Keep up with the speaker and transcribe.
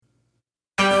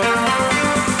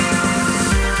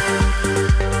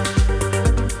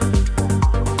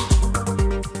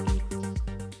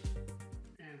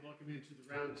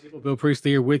Bill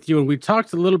Priestley here with you, and we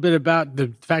talked a little bit about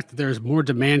the fact that there's more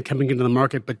demand coming into the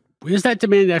market, but is that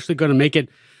demand actually going to make it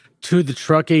to the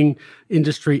trucking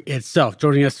industry itself?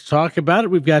 Joining us to talk about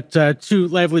it, we've got two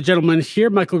lively gentlemen here,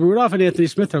 Michael Rudolph and Anthony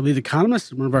Smith, our lead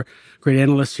economist, and one of our great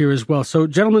analysts here as well. So,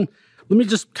 gentlemen, let me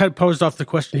just kind of pose off the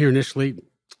question here initially.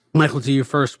 Michael, to you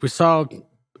first. We saw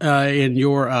in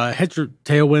your hedge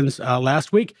tailwinds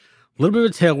last week, a little bit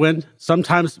of a tailwind,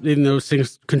 sometimes in those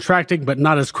things contracting, but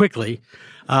not as quickly,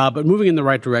 but moving in the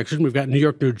right direction. We've got New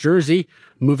York, New Jersey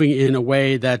moving in a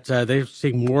way that they're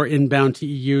seeing more inbound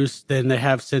TEUs than they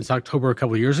have since October a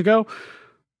couple of years ago.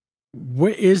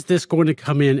 What is this going to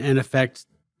come in and affect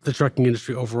the trucking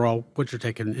industry overall? What's your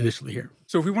take initially here?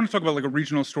 So if we want to talk about like a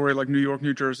regional story like New York,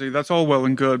 New Jersey, that's all well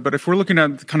and good. But if we're looking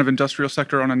at the kind of industrial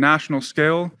sector on a national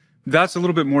scale, that's a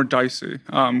little bit more dicey.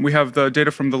 We have the data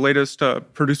from the latest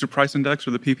Producer Price Index,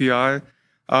 or the PPI,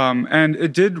 and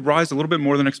it did rise a little bit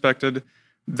more than expected.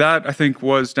 That, I think,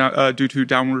 was due to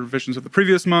downward revisions of the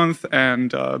previous month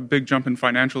and a big jump in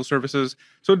financial services.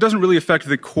 So it doesn't really affect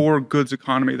the core goods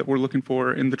economy that we're looking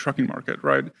for in the trucking market,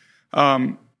 right?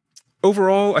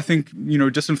 Overall, I think,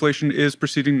 disinflation is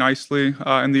proceeding nicely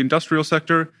in the industrial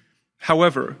sector.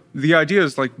 However, the idea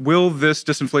is like, will this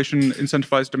disinflation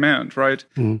incentivize demand, right?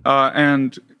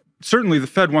 And certainly the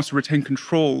Fed wants to retain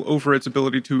control over its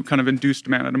ability to kind of induce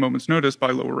demand at a moment's notice by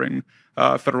lowering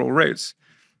federal rates.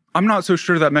 I'm not so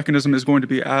sure that mechanism is going to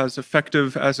be as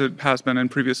effective as it has been in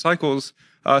previous cycles,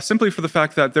 simply for the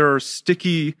fact that there are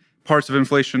sticky parts of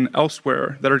inflation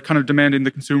elsewhere that are kind of demanding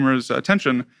the consumer's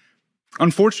attention.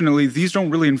 Unfortunately, these don't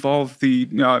really involve the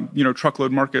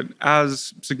truckload market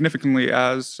as significantly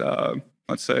as,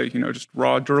 let's say, just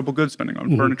raw durable goods spending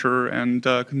on furniture and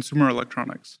consumer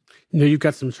electronics. You've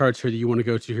got some charts here that you want to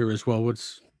go to here as well.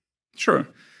 Sure.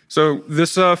 So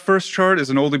this first chart is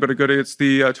an oldie but a goodie. It's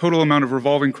the total amount of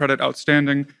revolving credit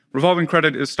outstanding. Revolving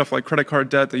credit is stuff like credit card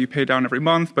debt that you pay down every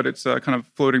month, but it's a kind of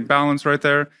floating balance right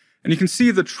there. And you can see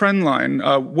the trend line,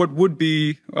 what would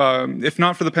be, if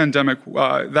not for the pandemic,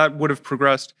 that would have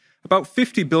progressed about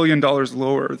 $50 billion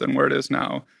lower than where it is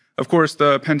now. Of course,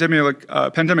 the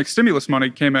pandemic stimulus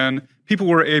money came in. People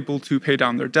were able to pay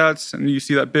down their debts, and you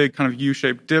see that big kind of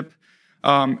U-shaped dip.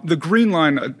 The green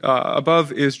line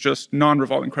above is just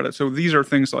non-revolving credit. So these are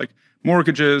things like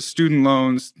mortgages, student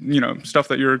loans, stuff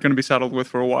that you're going to be saddled with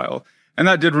for a while. And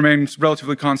that did remain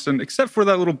relatively constant, except for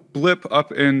that little blip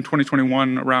up in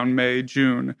 2021 around May,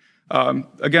 June.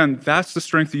 Again, that's the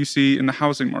strength that you see in the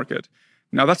housing market.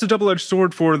 Now, that's a double-edged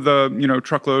sword for the,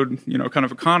 truckload, kind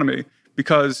of economy,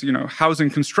 because, housing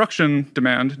construction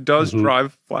demand does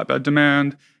drive flatbed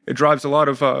demand. It drives a lot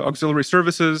of auxiliary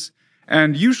services.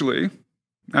 And usually,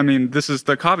 this is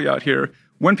the caveat here,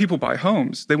 when people buy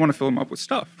homes, they want to fill them up with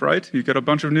stuff, right? You get a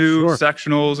bunch of new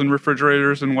sectionals and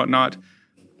refrigerators and whatnot.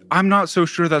 I'm not so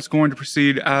sure that's going to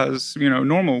proceed as,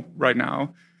 normal right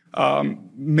now,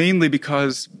 mainly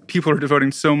because people are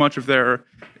devoting so much of their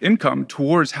income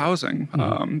towards housing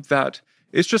that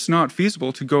it's just not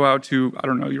feasible to go out to,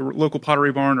 your local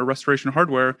Pottery Barn or Restoration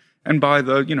Hardware and buy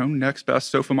the, next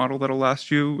best sofa model that'll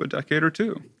last you a decade or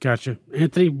two. Gotcha.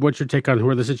 Anthony, what's your take on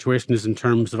where the situation is in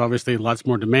terms of obviously lots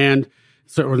more demand?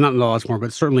 So, or not lots more,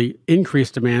 but certainly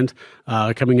increased demand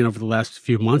coming in over the last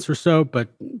few months or so. But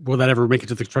will that ever make it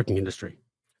to the trucking industry?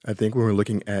 I think when we're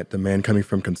looking at demand coming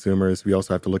from consumers, we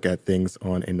also have to look at things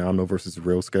on a nominal versus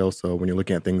real scale. So when you're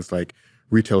looking at things like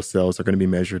retail sales are going to be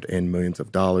measured in millions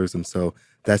of dollars. And so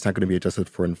that's not going to be adjusted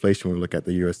for inflation when we look at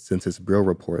the U.S. Census Bureau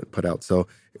report put out. So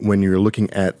when you're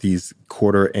looking at these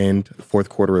quarter end, fourth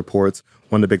quarter reports,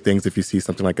 one of the big things, if you see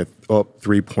something like a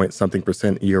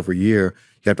 3-point-something% year over year,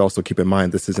 you have to also keep in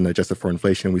mind this isn't adjusted for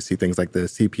inflation. We see things like the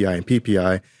CPI and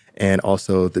PPI and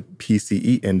also the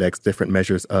PCE index, different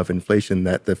measures of inflation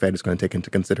that the Fed is going to take into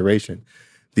consideration.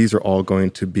 These are all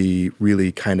going to be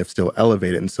really kind of still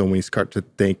elevated. And so when you start to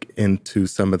think into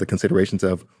some of the considerations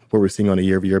of what we're seeing on a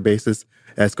year-over-year basis,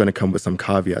 that's going to come with some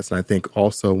caveats. And I think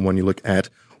also when you look at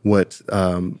what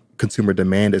consumer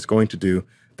demand is going to do,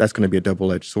 that's going to be a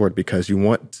double-edged sword because you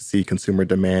want to see consumer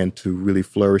demand to really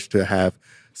flourish, to have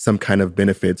some kind of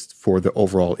benefits for the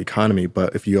overall economy.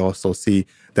 But if you also see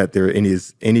that there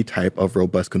is any type of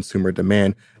robust consumer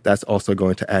demand, that's also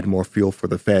going to add more fuel for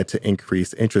the Fed to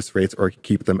increase interest rates or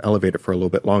keep them elevated for a little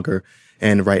bit longer.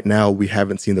 And right now, we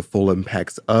haven't seen the full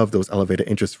impacts of those elevated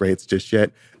interest rates just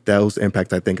yet. Those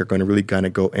impacts, I think, are going to really kind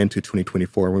of go into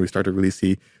 2024 when we start to really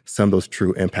see some of those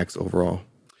true impacts overall.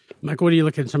 Michael, what do you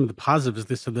look at some of the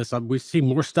positives of this? We see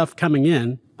more stuff coming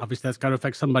in. Obviously, that's got to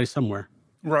affect somebody somewhere.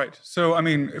 Right. So,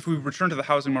 if we return to the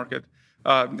housing market,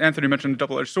 Anthony mentioned a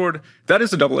double-edged sword. That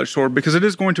is a double-edged sword because it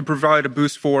is going to provide a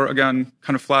boost for, again,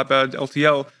 kind of flatbed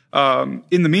LTL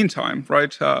in the meantime,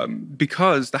 right?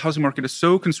 Because the housing market is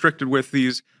so constricted with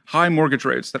these high mortgage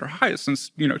rates that are highest since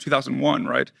 2001,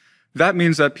 right? That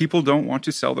means that people don't want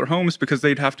to sell their homes because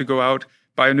they'd have to go out,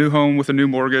 buy a new home with a new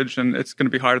mortgage, and it's going to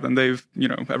be higher than they've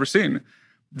ever seen.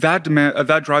 That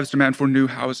drives demand for new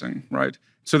housing, right?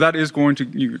 So that is you're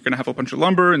going to have a bunch of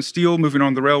lumber and steel moving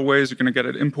on the railways. You're going to get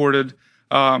it imported.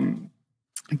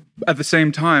 At the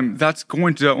same time, that's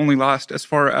going to only last as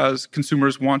far as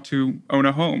consumers want to own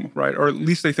a home, right? Or at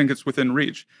least they think it's within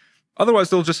reach. Otherwise,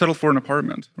 they'll just settle for an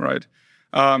apartment, right?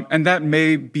 And that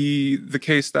may be the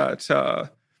case that,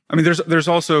 there's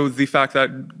also the fact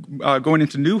that going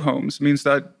into new homes means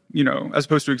that, as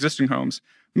opposed to existing homes,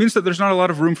 means that there's not a lot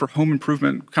of room for home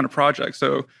improvement kind of projects.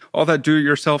 So all that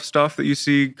do-it-yourself stuff that you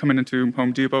see coming into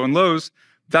Home Depot and Lowe's,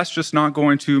 that's just not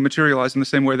going to materialize in the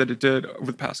same way that it did over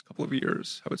the past couple of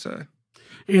years, I would say.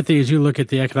 Anthony, as you look at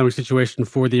the economic situation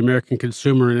for the American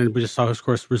consumer, and we just saw, of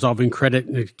course, revolving credit,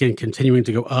 and again, continuing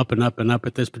to go up and up and up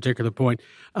at this particular point,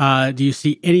 do you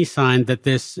see any sign that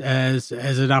this as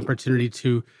an opportunity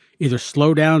to either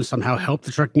slow down, somehow help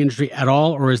the trucking industry at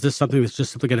all, or is this something that's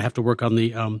just simply going to have to work on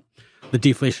the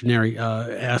deflationary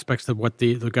aspects of what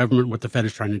the government, what the Fed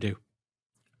is trying to do?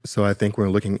 So I think we're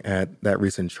looking at that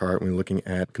recent chart, we're looking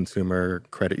at consumer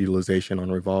credit utilization on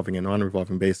a revolving and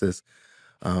non-revolving basis.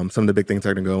 Some of the big things that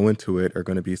are going to go into it are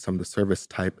going to be some of the service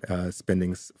type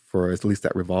spendings for at least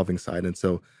that revolving side. And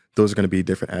so those are going to be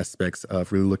different aspects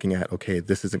of really looking at, okay,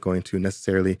 this isn't going to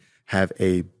necessarily have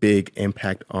a big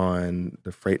impact on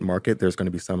the freight market. There's going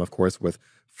to be some, of course, with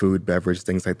food, beverage,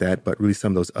 things like that. But really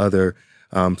some of those other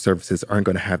services aren't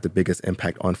going to have the biggest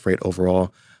impact on freight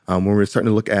overall. When we're starting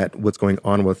to look at what's going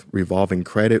on with revolving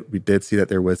credit, we did see that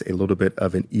there was a little bit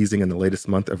of an easing in the latest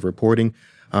month of reporting,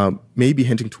 maybe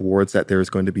hinting towards that there is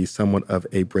going to be somewhat of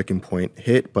a breaking point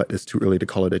hit, but it's too early to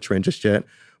call it a trend just yet.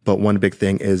 But one big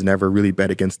thing is never really bet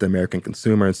against the American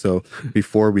consumer. And so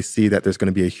before we see that there's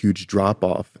going to be a huge drop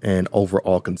off in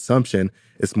overall consumption,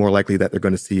 it's more likely that they're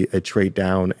going to see a trade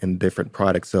down in different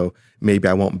products. So maybe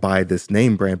I won't buy this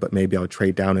name brand, but maybe I'll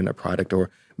trade down in a product,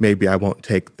 or maybe I won't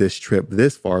take this trip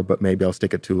this far, but maybe I'll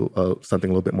stick it to something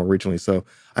a little bit more regionally. So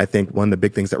I think one of the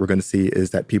big things that we're going to see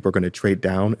is that people are going to trade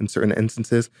down in certain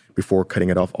instances before cutting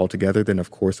it off altogether. Then,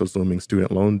 of course, those looming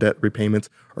student loan debt repayments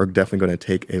are definitely going to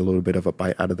take a little bit of a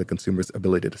bite out of the consumer's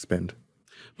ability to spend.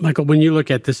 Michael, when you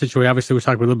look at this situation, obviously we're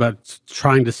talking a little about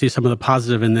trying to see some of the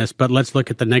positive in this, but let's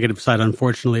look at the negative side,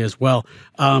 unfortunately, as well.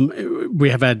 We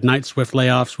have had Knight-Swift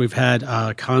layoffs. We've had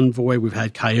Convoy. We've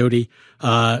had Coyote,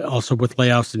 also with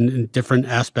layoffs in different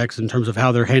aspects in terms of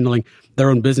how they're handling their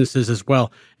own businesses as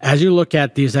well. As you look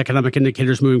at these economic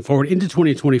indicators moving forward into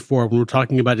 2024, when we're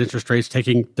talking about interest rates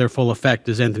taking their full effect,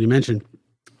 as Anthony mentioned,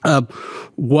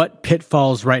 what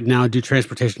pitfalls right now do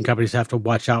transportation companies have to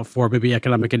watch out for, maybe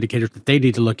economic indicators that they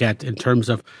need to look at in terms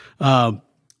of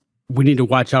we need to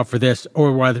watch out for this,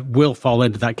 or whether will fall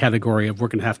into that category of we're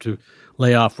going to have to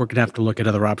lay off, we're going to have to look at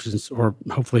other options, or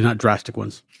hopefully not drastic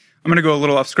ones? I'm going to go a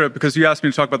little off script because you asked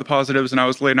me to talk about the positives and I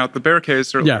was laying out the bear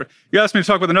case earlier. Yeah. You asked me to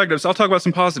talk about the negatives. I'll talk about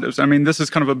some positives. I mean, this is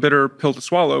kind of a bitter pill to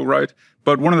swallow, right?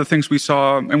 But one of the things we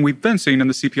saw, and we've been seeing in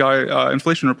the CPI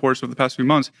inflation reports over the past few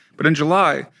months, but in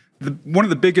July, one of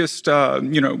the biggest,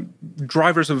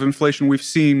 drivers of inflation we've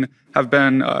seen have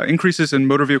been increases in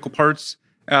motor vehicle parts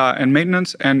and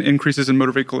maintenance, and increases in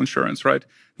motor vehicle insurance, right?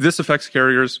 This affects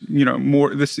carriers,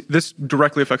 more. This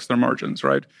directly affects their margins,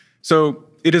 right? So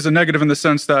it is a negative in the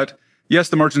sense that, yes,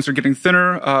 the margins are getting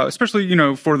thinner, especially,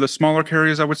 for the smaller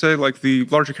carriers, I would say. Like the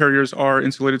larger carriers are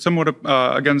insulated somewhat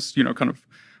against, kind of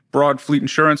broad fleet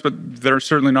insurance, but they're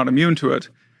certainly not immune to it.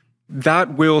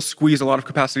 That will squeeze a lot of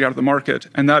capacity out of the market,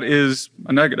 and that is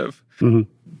a negative. Mm-hmm.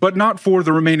 But not for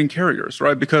the remaining carriers,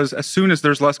 right? Because as soon as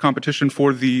there's less competition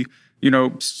for the,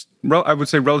 I would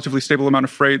say relatively stable amount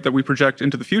of freight that we project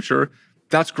into the future,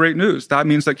 that's great news. That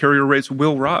means that carrier rates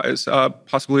will rise,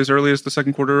 possibly as early as the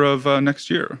second quarter of next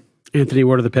year. Anthony,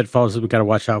 what are the pitfalls that we've got to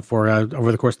watch out for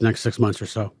over the course of the next 6 months or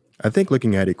so? I think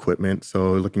looking at equipment,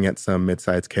 so looking at some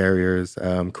mid-sized carriers,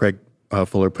 Craig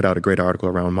Fuller put out a great article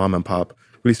around mom and pop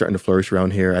really starting to flourish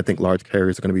around here. I think large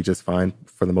carriers are going to be just fine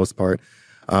for the most part.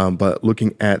 But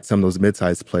looking at some of those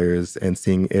mid-sized players and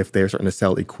seeing if they're starting to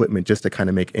sell equipment just to kind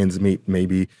of make ends meet,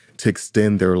 maybe to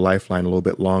extend their lifeline a little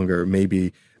bit longer,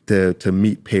 maybe to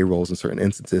meet payrolls in certain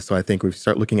instances. So I think if we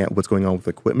start looking at what's going on with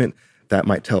equipment, that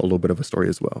might tell a little bit of a story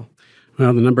as well.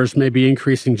 Well, the numbers may be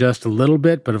increasing just a little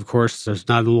bit, but of course, there's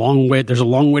a long way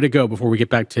to go before we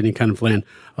get back to any kind of land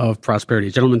of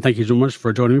prosperity. Gentlemen, thank you so much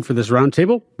for joining me for this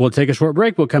roundtable. We'll take a short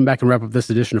break. We'll come back and wrap up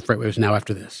this edition of FreightWaves Now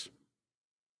after this.